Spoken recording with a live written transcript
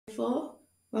4.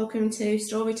 Welcome to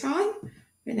Story Time.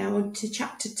 We're now on to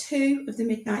Chapter 2 of The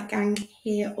Midnight Gang,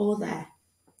 Here or There.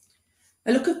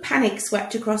 A look of panic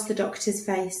swept across the doctor's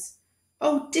face.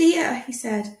 "Oh dear," he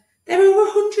said. "There are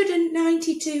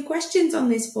 192 questions on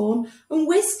this form, and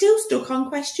we're still stuck on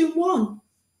question 1.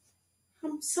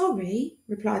 "I'm sorry,"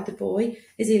 replied the boy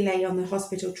as he lay on the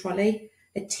hospital trolley.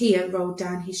 A tear rolled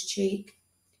down his cheek.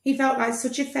 He felt like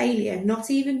such a failure, not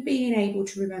even being able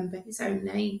to remember his own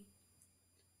name.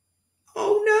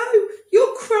 "Oh no,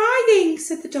 you're crying,"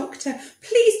 said the doctor.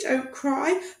 "Please don't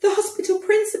cry. The hospital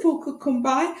principal could come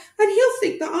by and he'll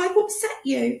think that I've upset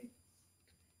you."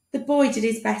 The boy did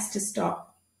his best to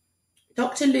stop.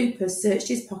 Dr. Lupus searched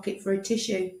his pocket for a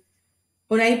tissue.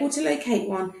 Unable to locate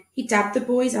one, he dabbed the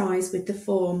boy's eyes with the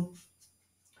form.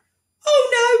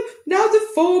 "Oh no, now the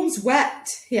form's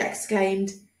wet," he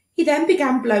exclaimed. He then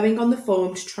began blowing on the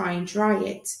form to try and dry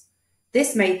it.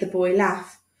 This made the boy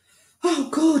laugh. "Oh,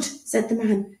 good," said the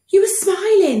man. "You were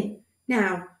smiling.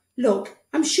 Now, look,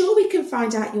 I'm sure we can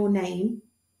find out your name.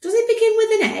 Does it begin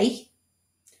with an A?"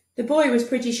 The boy was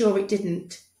pretty sure it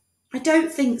didn't. "I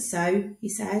don't think so," he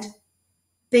said.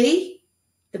 "B?"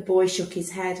 The boy shook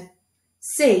his head.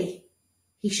 "C?"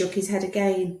 He shook his head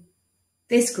again.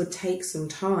 "This could take some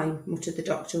time," muttered the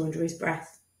doctor under his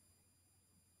breath.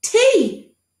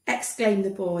 "Tea!" exclaimed the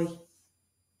boy.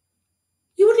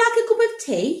 "You would like a cup of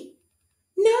tea?"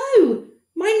 "No,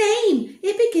 my name,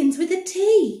 it begins with a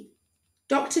T."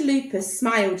 Dr. Lupus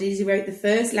smiled as he wrote the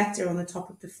first letter on the top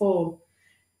of the form.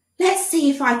 "Let's see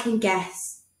if I can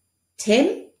guess.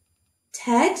 Tim?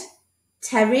 Ted?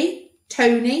 Terry?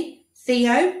 Tony?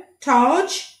 Theo?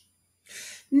 Taj?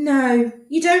 No,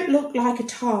 you don't look like a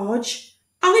Taj.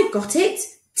 I've got it.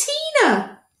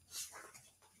 Tina!"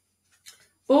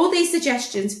 All these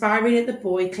suggestions firing at the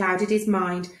boy clouded his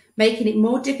mind, making it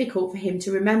more difficult for him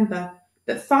to remember.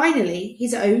 But finally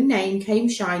his own name came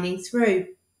shining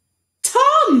through.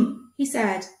 "Tom!" he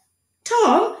said.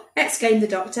 "Tom!" exclaimed the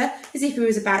doctor, as if he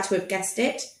was about to have guessed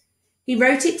it. He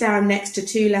wrote it down next to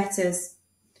 2 letters.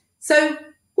 "So,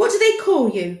 what do they call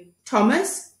you?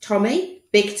 Thomas? Tommy?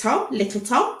 Big Tom? Little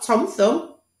Tom? Tom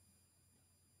Thumb?"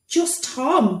 "Just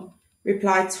Tom,"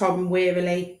 replied Tom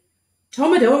wearily.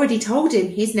 Tom had already told him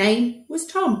his name was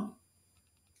Tom.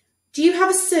 "Do you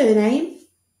have a surname?"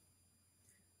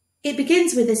 "It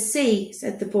begins with a C,"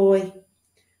 said the boy.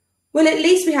 "Well, at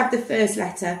least we have the first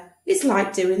letter. It's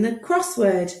like doing the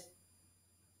crossword."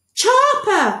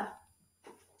 "Charper!"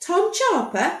 "Tom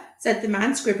Charper?" said the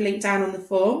man, scribbling down on the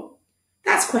form.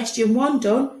 "That's question 1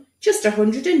 done. Just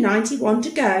 191 to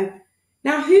go.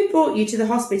 Now, who brought you to the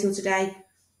hospital today?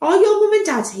 Are your mum and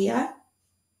dad here?"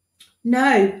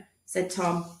 "No," said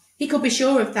Tom. He could be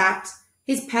sure of that.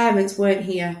 His parents weren't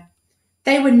here.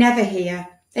 They were never here.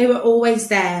 They were always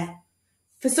there.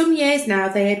 For some years now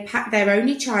they had packed their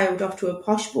only child off to a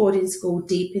posh boarding school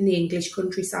deep in the English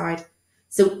countryside,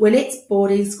 St. Willet's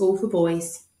Boarding School for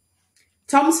Boys.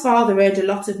 Tom's father earned a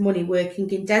lot of money working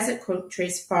in desert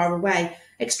countries far away,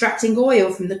 extracting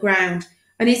oil from the ground,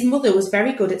 and his mother was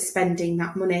very good at spending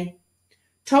that money.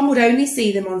 Tom would only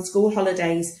see them on school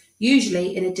holidays,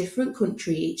 usually in a different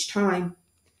country each time.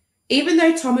 Even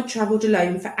though Tom had travelled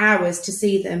alone for hours to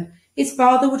see them, his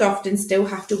father would often still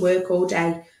have to work all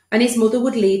day, and his mother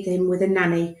would leave him with a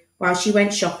nanny while she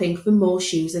went shopping for more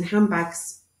shoes and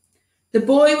handbags. The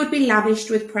boy would be lavished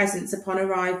with presents upon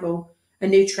arrival, a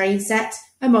new train set,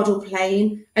 a model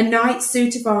plane, a knight's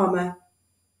suit of armour.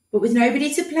 But with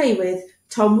nobody to play with,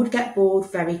 Tom would get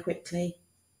bored very quickly.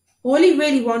 All he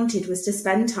really wanted was to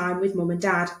spend time with Mum and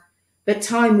Dad, but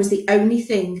time was the only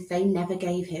thing they never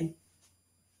gave him.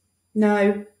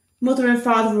 "No, Mother and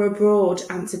Father are abroad,"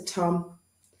 answered Tom.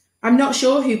 "I'm not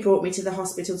sure who brought me to the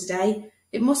hospital today.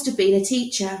 It must have been a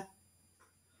teacher."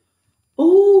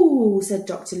 "Oh," said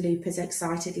Dr. Lupus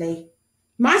excitedly.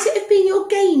 "Might it have been your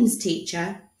games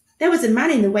teacher? There was a man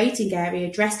in the waiting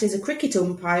area dressed as a cricket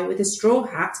umpire with a straw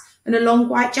hat and a long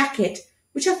white jacket,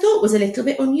 which I thought was a little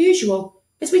bit unusual,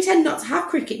 as we tend not to have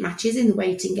cricket matches in the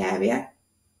waiting area."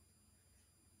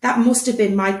 "That must have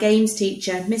been my games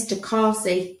teacher, Mr.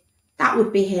 Carsey. That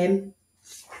would be him."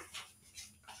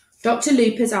 Dr.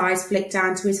 Lupus' eyes flicked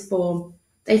down to his form.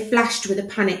 They flashed with a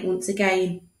panic once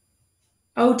again.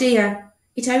 "Oh dear,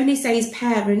 it only says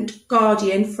parent,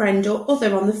 guardian, friend or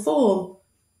other on the form.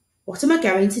 What am I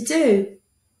going to do?"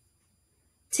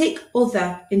 "Tick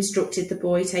other," instructed the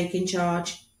boy, taking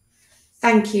charge.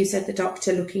 "Thank you," said the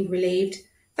doctor, looking relieved.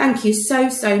 "Thank you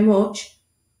so much.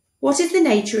 What is the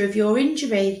nature of your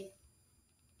injury?"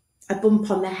 "A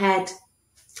bump on the head."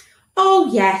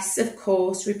 "Oh, yes, of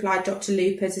course," replied Dr.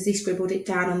 Lupus as he scribbled it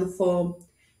down on the form.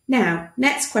 "Now,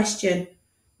 next question.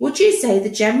 Would you say the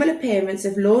general appearance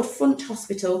of Lord Funt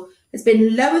Hospital has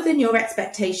been lower than your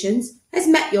expectations, has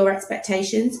met your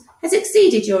expectations, has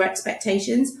exceeded your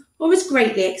expectations, or has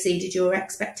greatly exceeded your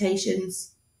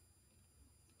expectations?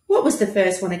 What was the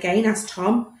first one again? Asked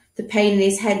Tom. The pain in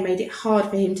his head made it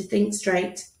hard for him to think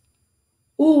straight.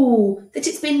 Ooh, that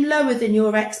it's been lower than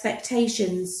your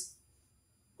expectations.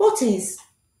 What is?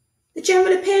 The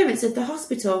general appearance of the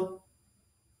hospital.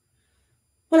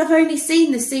 Well, I've only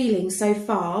seen the ceiling so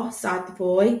far, sighed the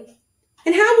boy.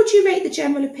 And how would you rate the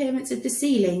general appearance of the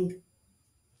ceiling?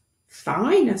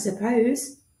 Fine, I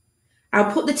suppose.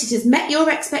 I'll put that it has met your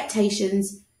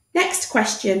expectations. Next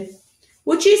question.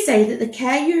 Would you say that the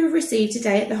care you have received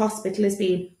today at the hospital has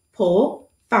been poor,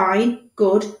 fine,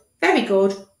 good, very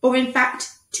good, or in fact,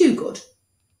 too good?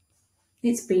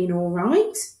 It's been all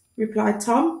right, replied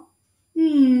Tom.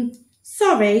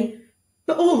 Sorry,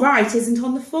 but all right isn't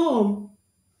on the form.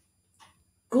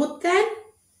 Good then?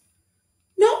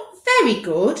 Not very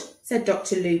good, said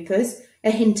Dr. Loopers,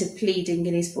 a hint of pleading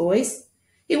in his voice.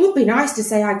 It would be nice to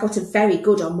say I got a very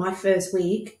good on my first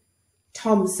week.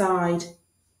 Tom sighed.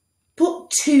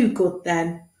 But too good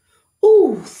then.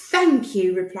 Oh, thank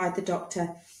you, replied the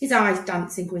doctor, his eyes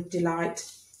dancing with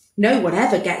delight. No one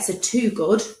ever gets a too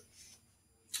good.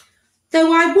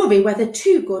 Though I worry whether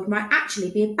too good might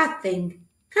actually be a bad thing.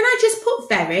 Can I just put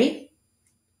very?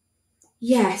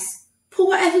 Yes, put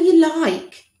whatever you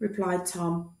like, replied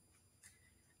Tom.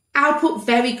 I'll put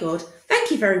very good.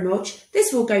 Thank you very much.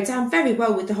 This will go down very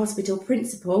well with the hospital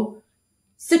principal.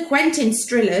 Sir Quentin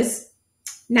Strillers.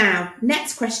 Now,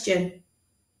 next question.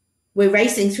 We're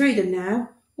racing through them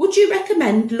now. Would you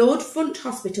recommend Lord Funt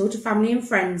Hospital to family and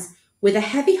friends with a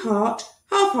heavy heart,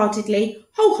 half-heartedly,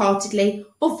 wholeheartedly,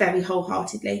 or very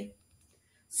wholeheartedly?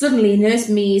 Suddenly Nurse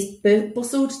Mies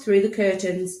bustled through the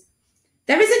curtains.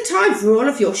 There isn't time for all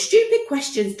of your stupid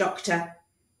questions, Doctor.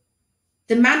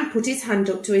 The man put his hand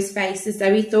up to his face as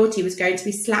though he thought he was going to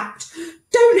be slapped.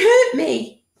 Don't hurt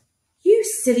me! You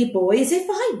silly boy, as if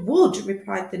I would,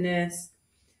 replied the nurse,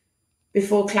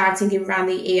 before clouting him round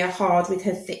the ear hard with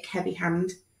her thick, heavy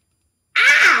hand.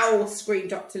 Ow! Screamed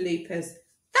Dr. Loopers.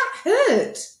 That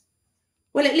hurt!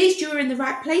 Well, at least you were in the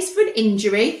right place for an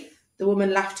injury. The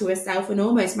woman laughed to herself and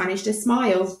almost managed a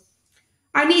smile.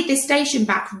 I need this station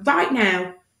back right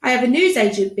now. I have a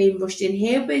newsagent being rushed in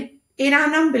here in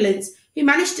an ambulance who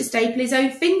managed to staple his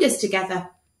own fingers together.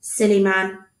 Silly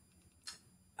man.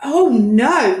 Oh,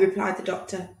 no, replied the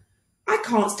doctor. I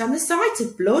can't stand the sight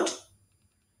of blood.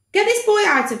 Get this boy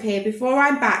out of here before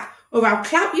I'm back, or I'll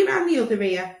clap you round the other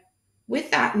ear. With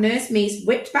that, Nurse Mies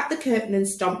whipped back the curtain and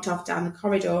stomped off down the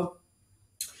corridor.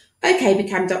 OK,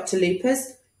 began Dr.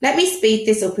 Loopers. Let me speed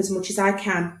this up as much as I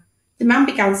can. The man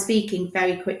began speaking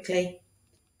very quickly.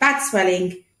 Bad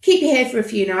swelling. Keep you here for a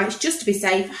few nights, just to be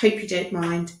safe. Hope you don't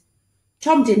mind.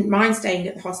 Tom didn't mind staying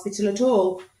at the hospital at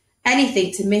all.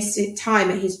 Anything to miss time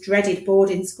at his dreaded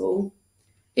boarding school.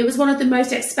 It was one of the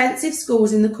most expensive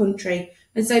schools in the country,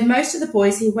 and so most of the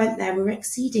boys who went there were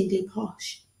exceedingly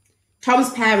posh.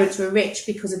 Tom's parents were rich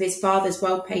because of his father's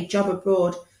well-paid job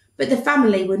abroad, but the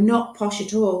family were not posh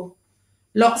at all.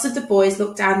 Lots of the boys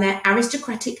looked down their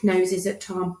aristocratic noses at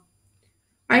Tom.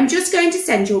 I'm just going to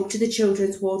send you up to the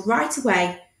children's ward right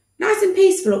away. Nice and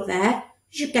peaceful up there.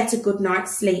 You should get a good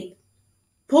night's sleep.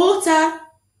 Porter!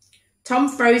 Tom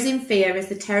froze in fear as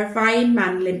the terrifying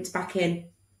man limped back in.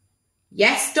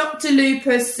 Yes, Dr.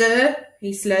 Loopers, sir,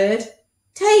 he slurred.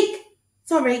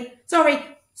 Sorry.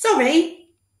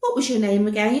 What was your name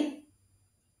again?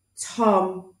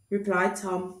 Tom, replied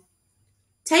Tom.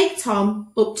 Take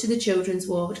Tom up to the children's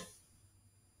ward.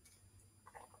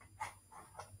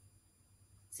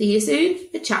 See you soon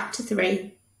for chapter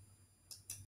 3.